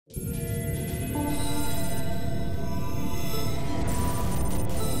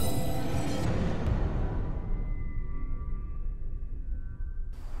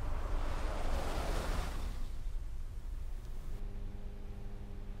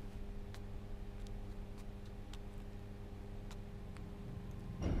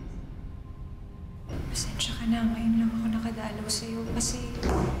na ngayon lang ako nakadalaw sa'yo kasi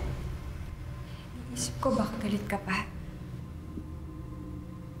iisip ko baka galit ka pa.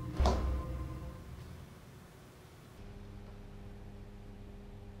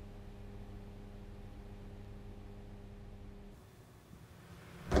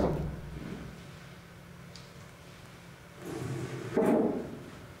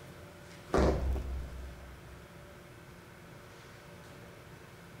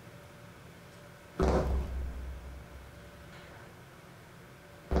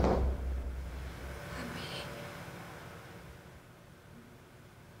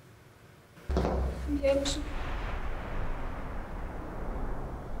 Yes.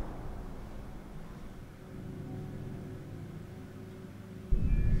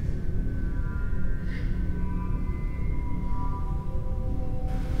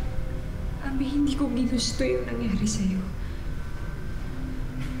 Abi, hindi ko ginusto yung nangyari sa'yo.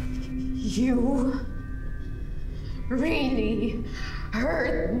 You really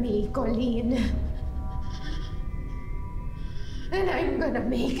hurt me, Coleen. And I'm gonna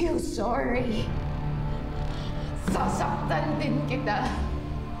make you sorry. Sasaktan din kita.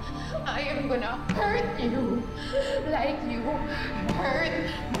 I am gonna hurt you like you hurt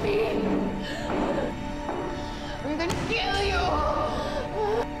me. I'm gonna kill you.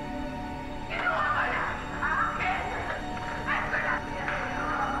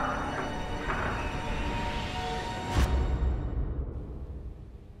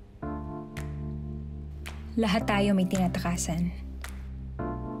 Lahat tayo may tinatakasan.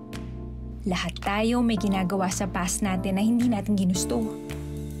 Lahat tayo may ginagawa sa past natin na hindi natin ginusto.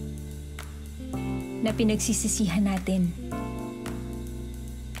 Na pinagsisisihan natin.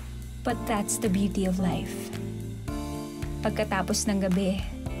 But that's the beauty of life. Pagkatapos ng gabi,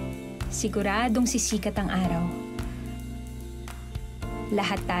 siguradong sisikat ang araw.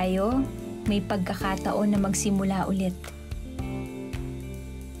 Lahat tayo may pagkakataon na magsimula ulit.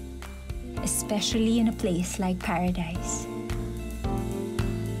 Especially in a place like paradise.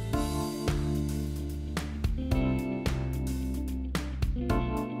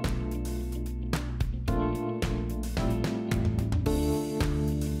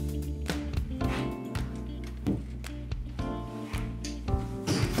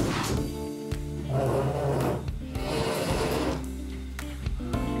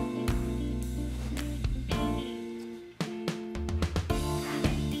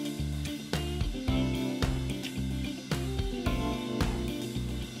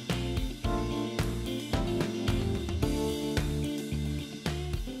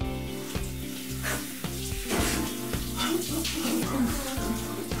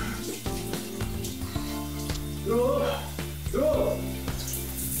 Bro!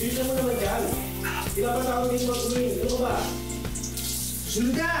 Bilisan mo naman yan. Pinapatawag din mo Coleen. Ano ba?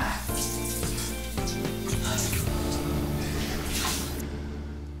 Sunod ka!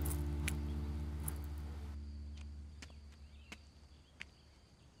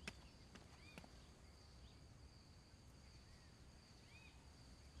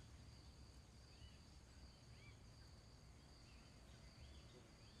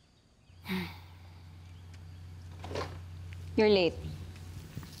 You're late.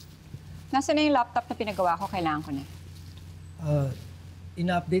 Nasaan na yung laptop na pinagawa ko? Kailangan ko na.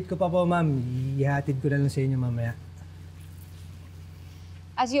 Ina-update ko pa po, ma'am. Ihatid ko na lang sa inyo mamaya.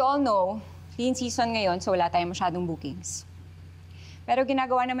 As you all know, lean season ngayon, so wala tayong masyadong bookings. Pero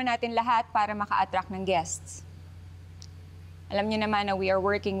ginagawa naman natin lahat para maka-attract ng guests. Alam niyo naman na we are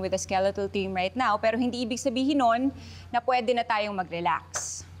working with a skeletal team right now, pero hindi ibig sabihin nun na pwede na tayong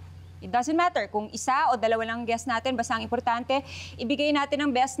mag-relax. It doesn't matter kung isa o dalawa lang guest natin, basta ang importante, ibigay natin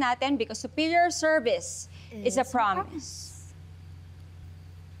ang best natin because superior service is a promise.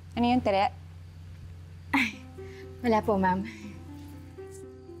 Ano yun, Tere? Ay, wala po, ma'am.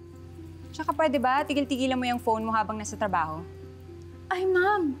 Tsaka pwede ba, tigil-tigilan mo yung phone mo habang nasa trabaho? Ay,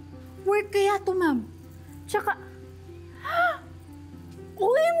 ma'am. Work kaya to, ma'am. Tsaka...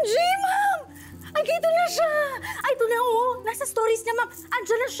 OMG, ma'am! Ay, dito na siya! Ay, ito na, oh. Nasa stories niya, ma'am.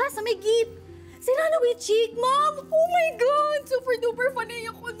 Andiyan na siya sa may gate. Si Runaway Chick, ma'am. Oh my God! Super duper funny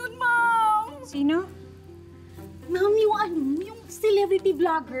ako nun, ma'am. Sino? Ma'am, yung celebrity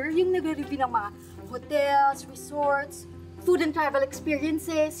vlogger, yung nagre-review ng mga hotels, resorts, food and travel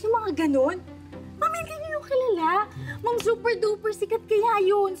experiences, yung mga ganun. Ma'am, hindi niyo yung kilala. Ma'am, super duper sikat kaya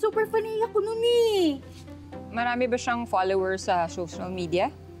yun. Super funny ako nun eh. Marami ba siyang followers sa social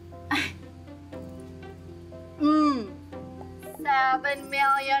media? 7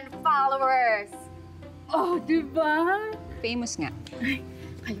 million followers! Oh, diba? Famous nga. Ay,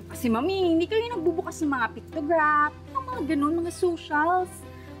 kayo kasi, mami, hindi kayo nagbubukas ng mga pictograph, mga ganun, mga socials.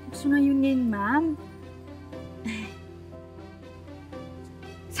 Gusto na yun, ma'am.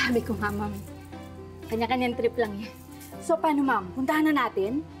 Sabi ko nga, ma'am, kanya-kanyang trip lang yan. So, paano, ma'am? Puntahan na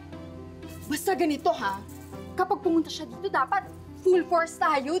natin? Basta ganito, ha? Kapag pumunta siya dito, dapat full force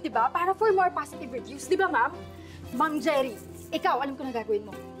tayo, di ba? Para for more positive reviews, di ba, ma'am? Ma'am Jerry, ikaw, alam ko na gagawin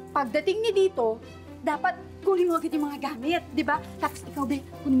mo. Pagdating niya dito, dapat kunin mo agad yung mga gamit, di ba? Tapos ikaw, be,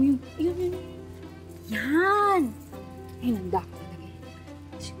 kunin mo yun. Yan! Ay, nanda ko talaga.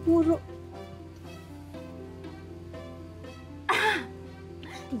 Siguro...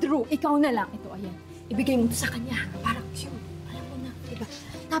 Drew, ikaw na lang. Ito, ayan. Ibigay mo sa kanya. Para cute. Alam mo na, diba?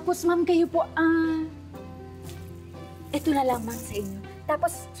 Tapos, ma'am, kayo po, ito na lang, ma'am, sa inyo.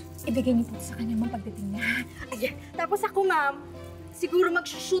 Tapos, ibigay niyo po sa kanya, ma'am, pagdating niya. Ayan. Tapos ako, ma'am, siguro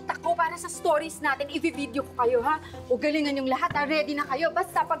mag-shoot ako para sa stories natin. I-video ko kayo, ha? O galingan yung lahat, ha? Ready na kayo.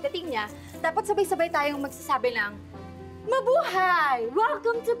 Basta pagdating niya, dapat sabay-sabay tayong magsasabi lang, mabuhay!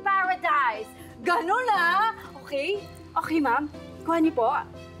 Welcome to paradise! Ganon, ha? Okay? Okay, ma'am. Kuha niyo po.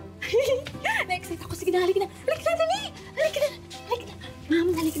 Na-excite ako. Sige na, halika na. Halika na, dali! Halika na! Halika na! Ma'am,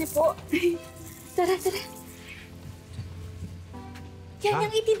 halika na po. Tara, tara. Yan,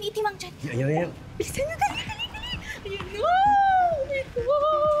 yung itim-itim ang dyan. Yan. Bilisan niyo, dali! Ayun na! Oh my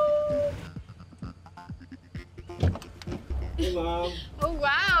God! Hey, ma'am. Oh,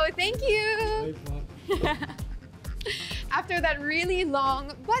 wow! Thank you! Hey, ma'am. After that really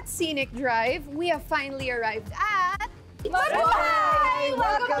long but scenic drive, we have finally arrived at... Mabuhay!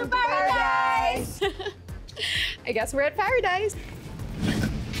 Welcome to paradise! I guess we're at paradise.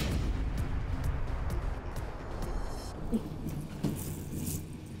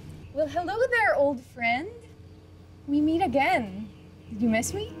 Well, hello there, old friend. We meet again. Did you miss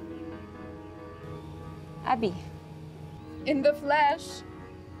me? Abby, In the flesh.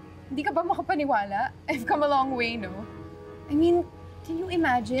 Hindi ka ba makapaniwala? I've come a long way, no? I mean, can you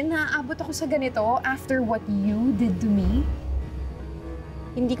imagine na aabot ako sa ganito after what you did to me?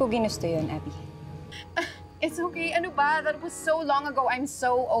 hindi ko ginusto yun, Abby. It's okay. Ano ba? That was so long ago. I'm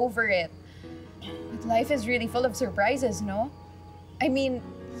so over it. But life is really full of surprises, no? I mean,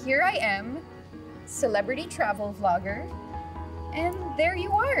 here I am, celebrity travel vlogger, and there you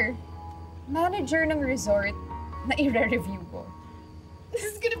are, manager ng resort na i-review ko. This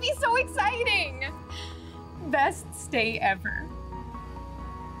is gonna be so exciting! Best stay ever.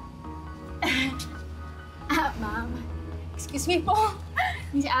 Ma'am. Excuse me po.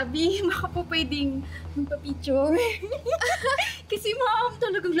 Miss Abby, baka po pwedeng magpa-picture. Kasi ma'am,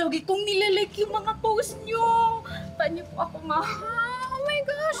 talagang lagi kong nilalike yung mga post niyo. Paano po ako, ma'am? Oh my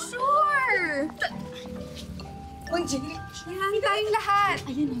gosh, sure! Ang Jenny. Yan tayong lahat.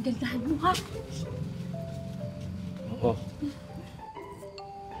 Ayun, ang gandahan mo, ha? Oo.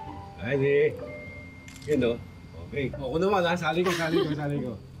 Ay, di. Yun, no? Okay. Ako naman, ha? Sali ko.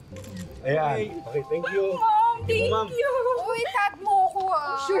 Ayan. Okay, thank you. Ma'am, thank Ma'am. you. Uy, tag mo ko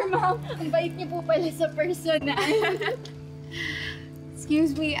ah. Sure, ma'am. Ang bait niyo po pala sa personal.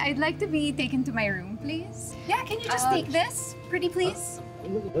 Excuse me, I'd like to be taken to my room, please. Yeah, can you just take this? Pretty please?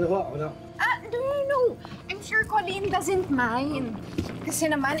 Wala. No. I'm sure Coleen doesn't mind. Kasi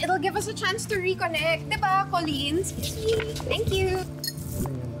naman, it'll give us a chance to reconnect. Diba, Coleen? Excuse me. Thank you.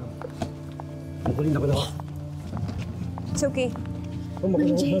 Makulit ako na. It's okay.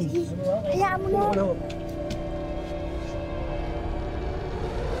 Ma'am Jerry, hayaan mo na.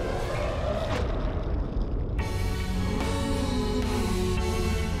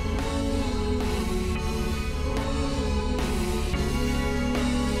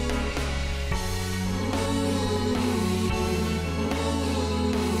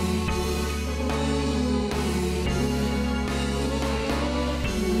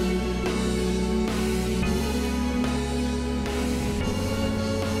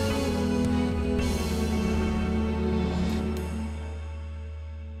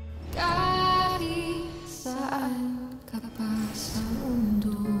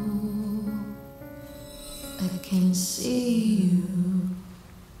 I can see you.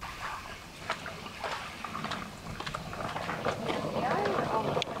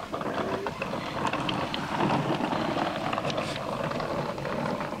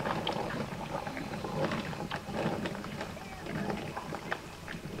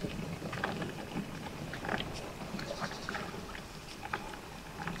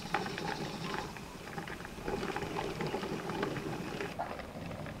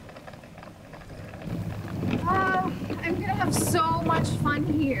 I'm gonna have so much fun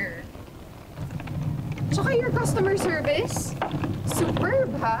here. Tsaka your customer service,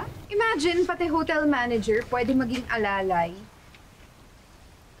 superb, ha? Imagine, pati hotel manager pwede maging alalay.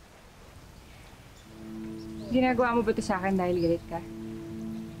 Ginagawa mo ba ito sa akin dahil galit ka?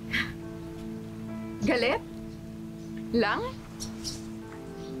 Galit? Lang?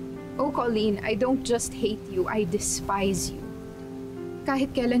 Oh, Coleen, I don't just hate you, I despise you.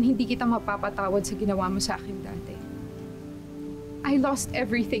 Kahit kailan hindi kita mapapatawad sa ginawa mo sa akin dati. I lost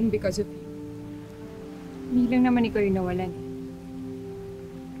everything because of you. Hindi lang naman ikaw yung nawalan.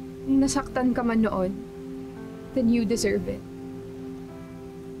 Nasaktan ka man noon, then you deserve it.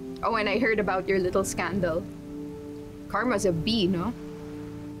 Oh, and I heard about your little scandal. Karma's a bee, no?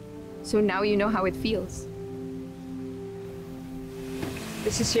 So now you know how it feels.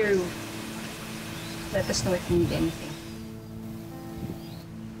 This is your room. Let us know if you need anything.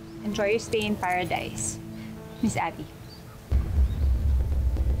 Enjoy your stay in paradise, Miss Abby.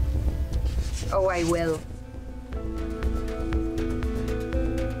 Oh, I will.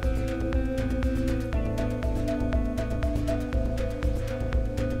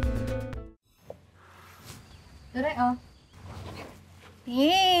 Tara, oh.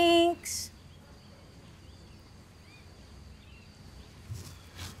 Thanks!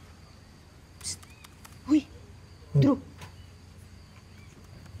 Psst. Uy, Drew.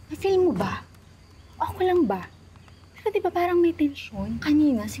 Na-feel mo ba? Ako lang ba? Pero di ba parang may tensyon?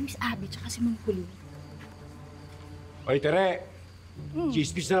 Kanina, si Miss Abby tsaka si Ma'am Coleen. Oy, Tere!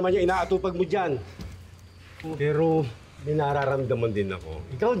 Chismis na naman yung inaatupag mo dyan. Pero may nararamdaman din ako.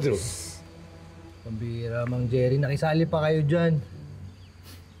 Ikaw, Drew? Pambira, Mang Jerry. Nakisali pa kayo dyan.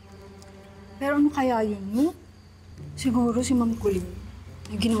 Pero ano kaya yun, no? Siguro si Ma'am Coleen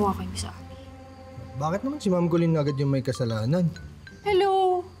yung ginawa kay Miss Abby. Bakit naman si Ma'am Coleen agad yung may kasalanan?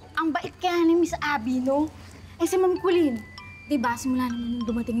 Hello! Ang bait kaya ni Miss Abby, no? Eh si Ma'am Coleen, di ba simula naman nung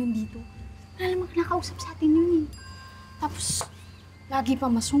dumating yun dito, wala namang nakausap sa atin yun eh. Tapos, lagi pa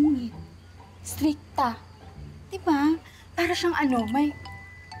masungit. Strikta. Di ba? Para siyang ano,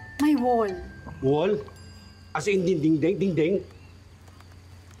 may wall. Wall? As in ding-ding-ding?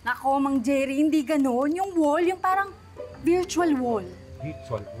 Nako, Mang Jerry, hindi ganon. Yung wall, yung parang virtual wall.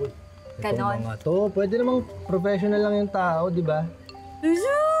 Virtual wall? Ganon. Ito mga to, pwede namang professional lang yung tao, di ba?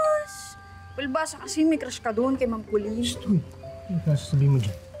 Jesus! Palbasa kasi may crush ka doon kay Ma'am Coleen. Uy, ano sasabihin mo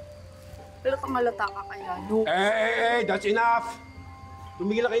dyan? Halatang-halata ka kaya, no? That's enough!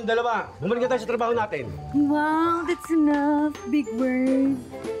 Tumigil na kayong dalawa. Bumalik na tayo sa trabaho natin. Wow, that's enough. Big word.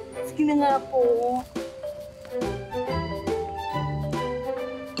 Sige na nga po.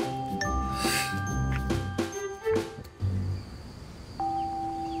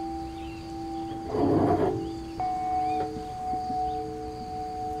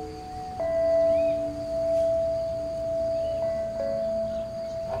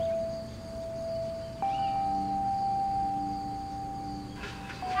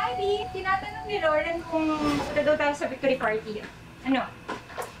 Tinatanong ni Lauren kung punta daw tayo sa victory party. Ano?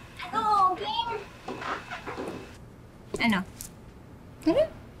 Ano, game? Ano? Tara.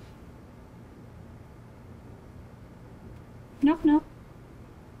 Knock, knock.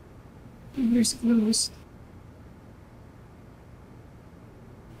 Door's closed.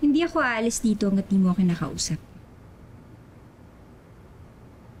 Hindi ako aalis dito hanggat di mo ako nakausap.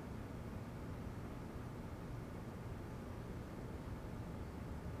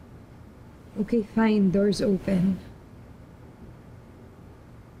 Okay, fine. Door's open.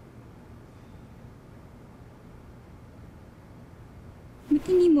 Ba't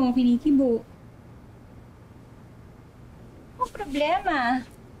hindi mo ako kinikibo? Anong problema?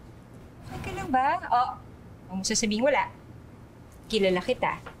 Okay ka lang ba? Oh, huwag mo sasabihin wala. Kilala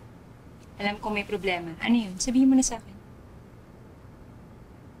kita. Alam ko may problema. Ano yun? Sabihin mo na sa akin.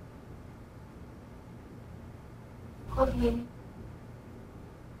 Coleen.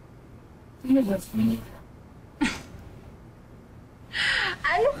 You love me.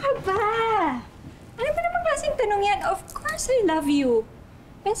 Ano ka ba? Ano ba namang klaseng tanong yan? Of course I love you.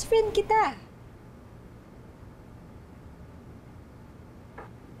 Best friend kita.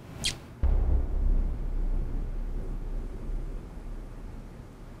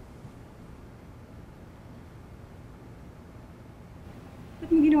 Ba't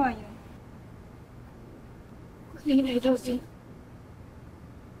mo ginawa yun? Coleen, I love you.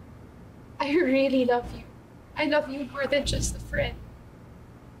 I really love you. I love you more than just a friend.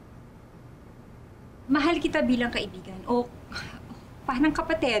 Mahal kita bilang kaibigan o parang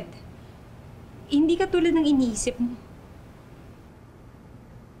kapatid. Hindi ka tulad ng iniisip mo.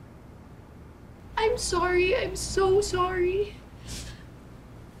 I'm sorry. I'm so sorry.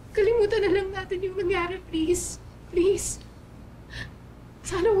 Kalimutan na lang natin yung nangyari, please. Please.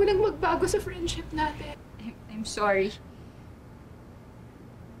 Sana walang magbago sa friendship natin. I'm sorry.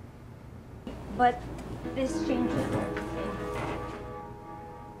 But this changes everything.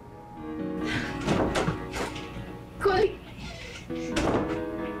 Coleen.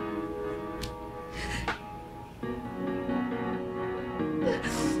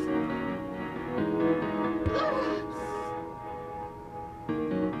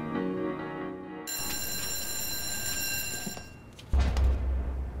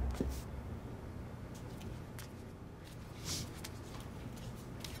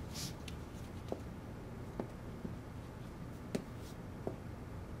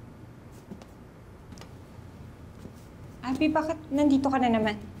 Abby, bakit nandito ka na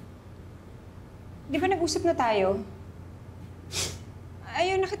naman? Di ba nag-usap na tayo?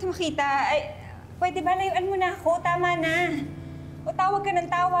 Ayaw na kita makita. Ay, pwede ba layuan mo na ako? Tama na. O tawag ka ng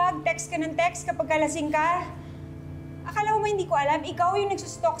tawag, text ka ng text kapag kalasing ka. Akala mo ba hindi ko alam? Ikaw yung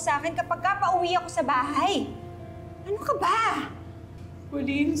nagsustalk sa akin kapag pauwi ako sa bahay. Ano ka ba?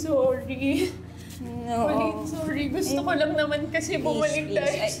 Coleen, sorry. No. Coleen, sorry. Gusto ko lang naman kasi bumalik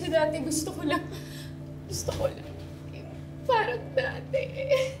tayo sa dati. Gusto ko lang. Parang dati.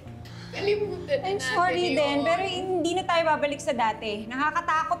 Kalimutan na I'm natin sorry yun. din, pero hindi na tayo babalik sa dati.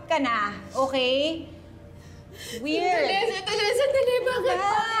 Nakakatakot ka na, okay? Weird. Sandali. Bakit?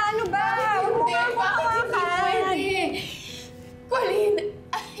 Ano ba? Huwag mo nga ako hawakan. Coleen,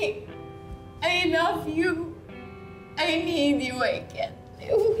 I love you. I need you. I can't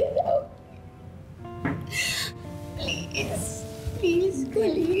live without you. Please,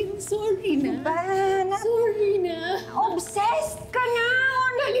 Coleen. Sorry na. Sorry na. Obsessed ka na!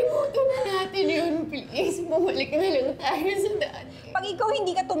 Kalimutan na natin yun, please. Bumalik na lang tayo sa dati. Pag ikaw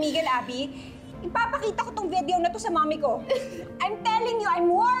hindi ka tumigil, Abby, ipapakita ko tong video na to sa mami ko. I'm telling you, I'm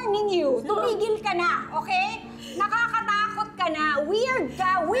warning you. Tumigil ka na, okay? Nakakatakot ka na. Weird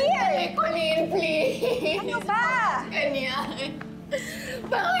ka, weird! Coleen, please. Ano ba? Ganyan.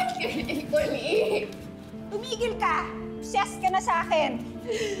 Bakit ganyan, Coleen? Tumigil ka. Obsessed ka na sa akin.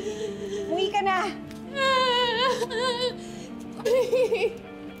 Uwi ka na.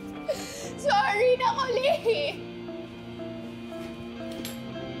 Sorry na, Coleen.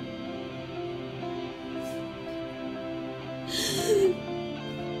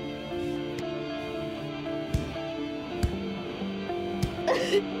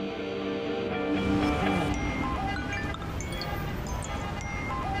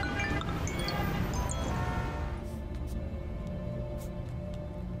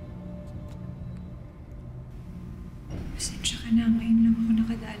 Pasensya ka na. Ngayon lang ako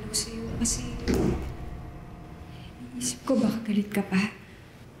nakadalaw sa'yo kasi iisip ko baka galit ka pa.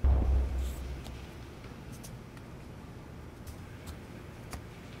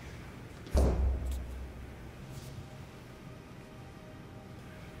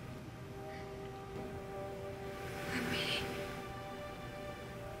 Mami,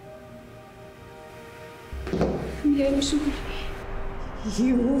 I'm sorry.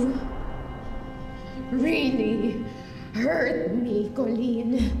 You really hurt me,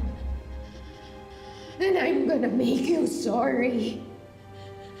 Coleen. And I'm gonna make you sorry.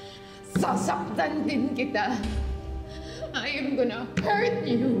 Sasaktan din kita. I am gonna hurt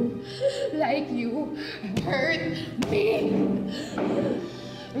you like you hurt me.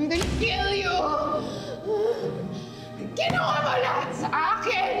 I'm gonna kill you. Ginawa mo lahat sa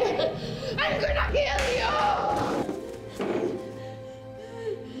akin. I'm gonna kill you.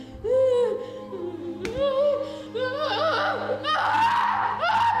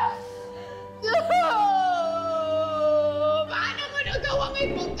 Paano mo nagawang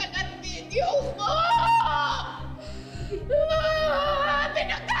ipagkat ang video mo?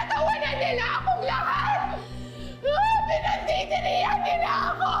 Pinagtatawanan nila akong lahat! Pinagtitiriyan nila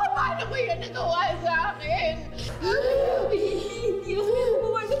ako! Paano mo yun nagawa sa akin? Hindi ako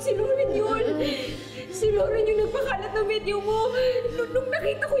gumawa ng si Lauren yun! Si Lauren yung nagpakalat ng video mo! Nung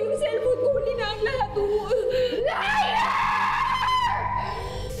nakita ko yung cellphone ko, huli na ang lahat. Liar!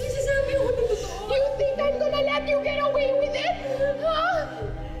 Nagsasabi ako ng totoo. You think I'm gonna let you get away with it? Huh?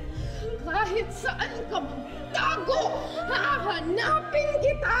 Kahit saan ka magtago, hahanapin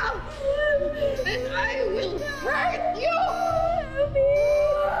kita! And I will hurt you!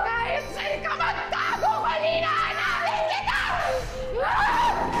 Kahit saan ka magtago, hanapin kita!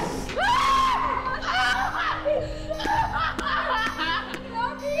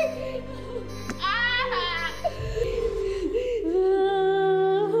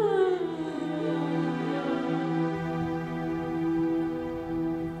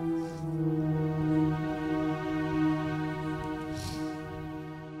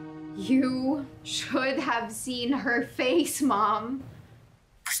 You should have seen her face, Mom.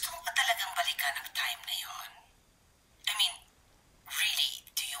 Gusto mo ba talagang balikan ang time na yon? I mean, really,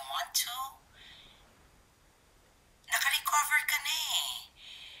 do you want to? Naka-recover ka na eh.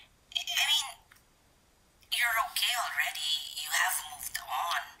 I mean, you're okay already. You have moved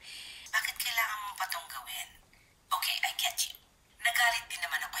on. Bakit kailangan mo pa itong gawin? Okay, I get you. Nagalit din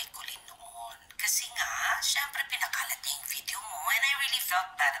naman ako kay Coleen noon. Kasi nga, syempre pinakalat niya yung video mo and I really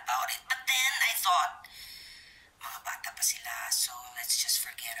felt bad about it. But then I thought, mga bata pa sila, so let's just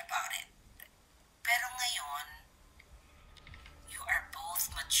forget about it. Pero ngayon, you are both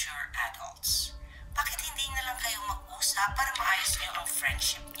mature adults. Bakit hindi na lang kayo mag-usap para maayos niyo ang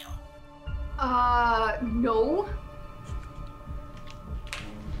friendship niyo? No.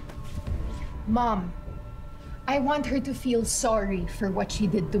 Mom, I want her to feel sorry for what she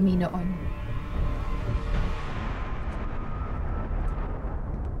did to me noon.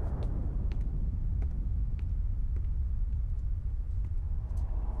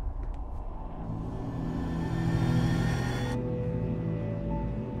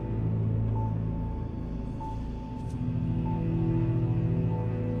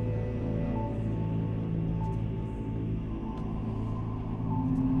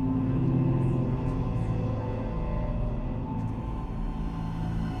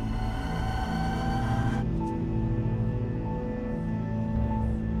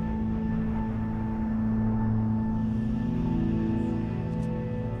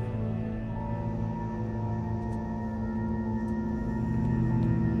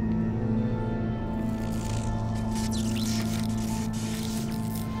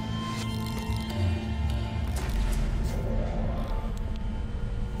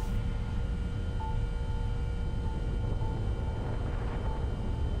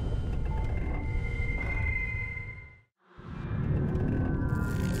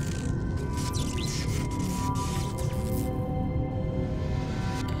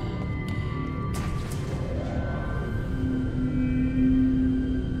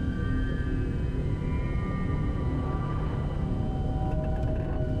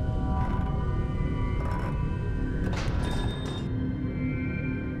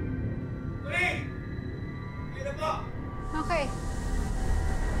 Okay.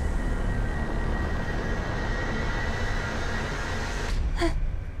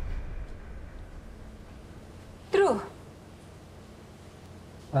 True.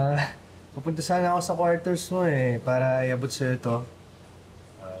 Pupunta sana ako sa quarters mo para iabot sa'yo ito.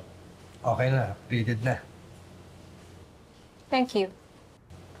 Okay na, upgraded na. Thank you.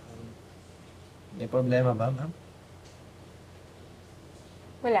 May problema ba, ma'am?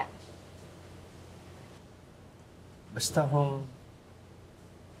 Wala. Basta kung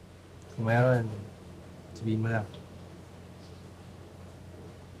meron, sabihin mo lang.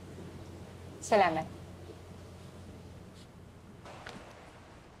 Salamat.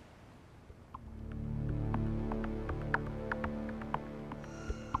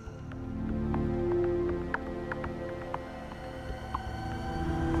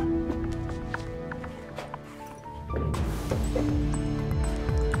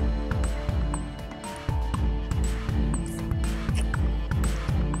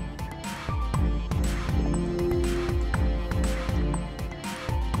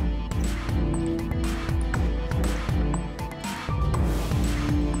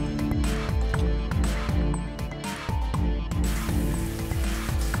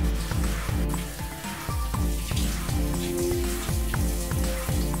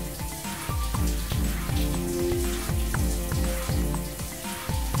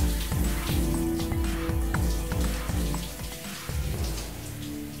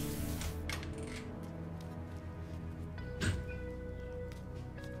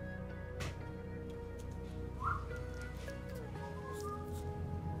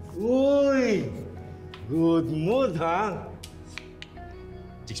 Uy! Good mood, ha?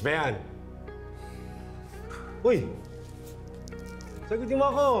 Chicks ba yan? Uy! Sagutin mo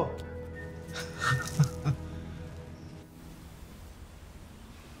ako!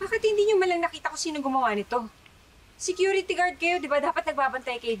 Bakit hindi niyo malang nakita ko sino gumawa nito? Security guard kayo, di ba? Dapat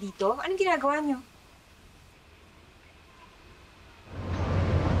nagbabantay kayo dito. Anong ginagawa niyo?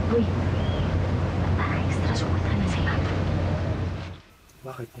 Uy, parang extra sumunta na sila.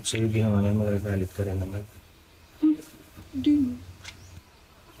 Bakit kung sa'yo ginawa yan, magagalit ka rin naman? Hindi.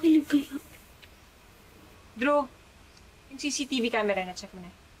 Makilig kaya. Drew, yung CCTV camera na check mo na.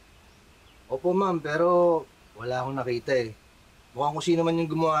 Opo, ma'am, pero wala akong nakita Mukhang kung sino man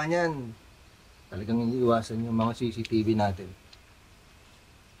yung gumawa niyan, talagang iniiwasan yung mga CCTV natin.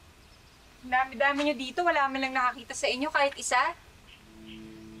 Dami-dami niyo dito, wala man lang nakakita sa inyo kahit isa.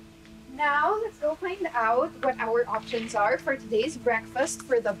 Now, let's go find out what our options are for today's breakfast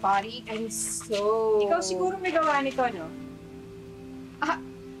for the body and soul. Ikaw siguro may gawa nito, no?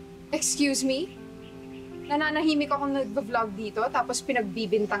 Excuse me? Nananahimik akong nag-vlog dito tapos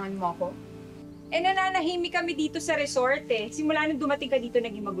pinagbibintangan mo ako? Nananahimik kami dito sa resort Simula nung dumating ka dito,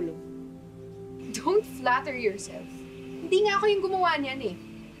 naging magulo. Don't flatter yourself. Hindi nga ako yung gumawa niyan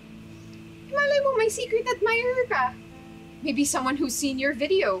Malay mo, may secret admirer ka. Maybe someone who's seen your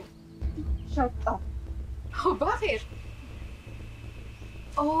video. Shut up. Oh, bakit?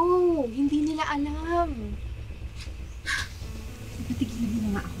 Oh, hindi nila alam. Tigilan mo na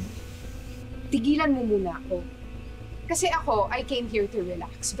nga ako. Tigilan mo muna ako. Kasi ako, I came here to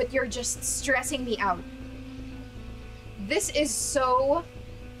relax, but you're just stressing me out. This is so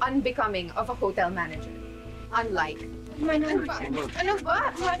unbecoming of a hotel manager. Unlike... Ano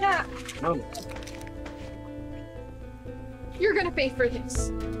ba? Mana? Ma'am. You're gonna pay for this.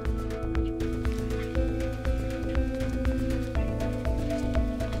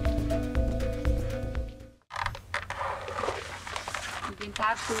 Hindi yung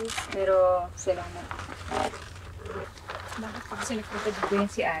tapos, pero salamat. Bakit pa kasi nagpunta dito yan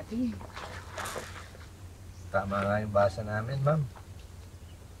si Abby? Tama nga yung basa namin, ma'am.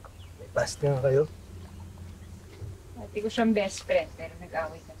 May past nga kayo. Pati ko siyang best friend, pero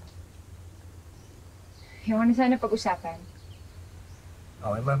nag-away kami. Ayaw ko na sana pag-usapan.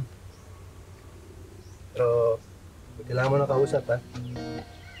 Okay, ma'am. Pero, kailangan mo na kausap, ha?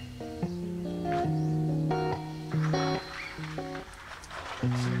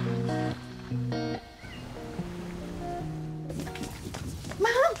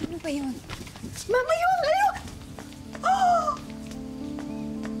 Ma'am! Ano ba yun? Mama yun! Ayun! Oh!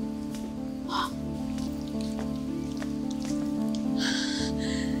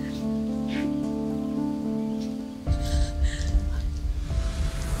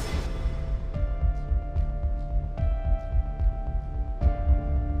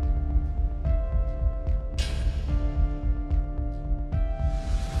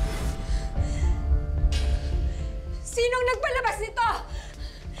 Sinong nagpalabas nito?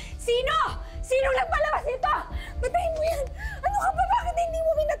 Sino? Sinong nagpalabas nito? Patayin mo yan! Ano ka ba? Bakit hindi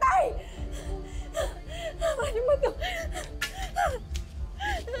mo pinatay? Ano ba ito?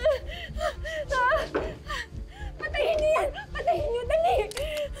 Patayin niyo yan! Patayin niyo! Dali!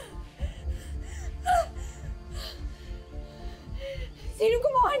 Sinong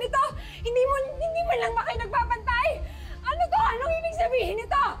gumawa nito? Hindi mo lang ba kayo nagpapantay? Ano to? Anong ibig sabihin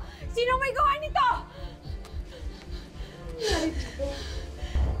nito? Sinong may gawa nito?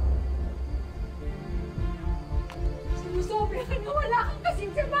 Sumusobra ka na, wala kang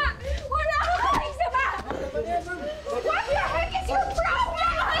kasing sama! Wala kang kasing sama! What the heck is your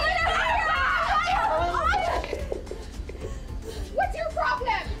problem? What's your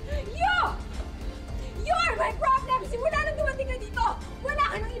problem? You! You're my problem! Simula nang dumating ka dito, wala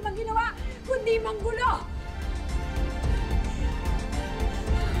ka nang ibang ginawa, kundi manggulo!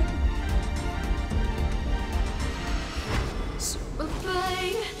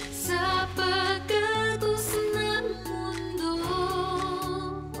 Sumabay sa pagkatos ng mundo.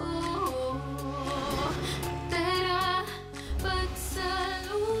 Tara,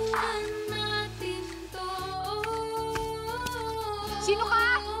 pagsalungan natin to. Sino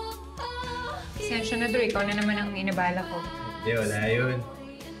ka? Sensya na, Drew. Ikaw na naman ang inabala ko. Hindi, wala yun.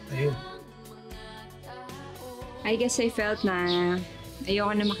 Ayun. I guess I felt na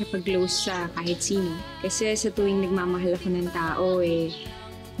ayoko na makipag-close sa kahit sino. Kasi sa tuwing nagmamahal ako ng tao,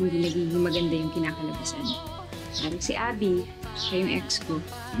 hindi nagiging maganda yung kinakalabasan. Parang si Abby, siya yung ex ko.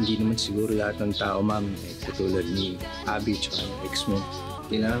 Hindi naman siguro lahat ng tao, ma'am, katulad ni Abby tsaka ng ex mo.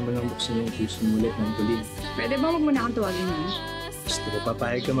 Kailangan mo lang buksan yung puso mo ulit ng Coleen. Pwede ba wag mo na akong tuwagin, ha? Gusto ko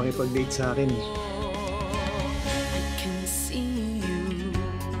papayag ka makipag-date sa akin.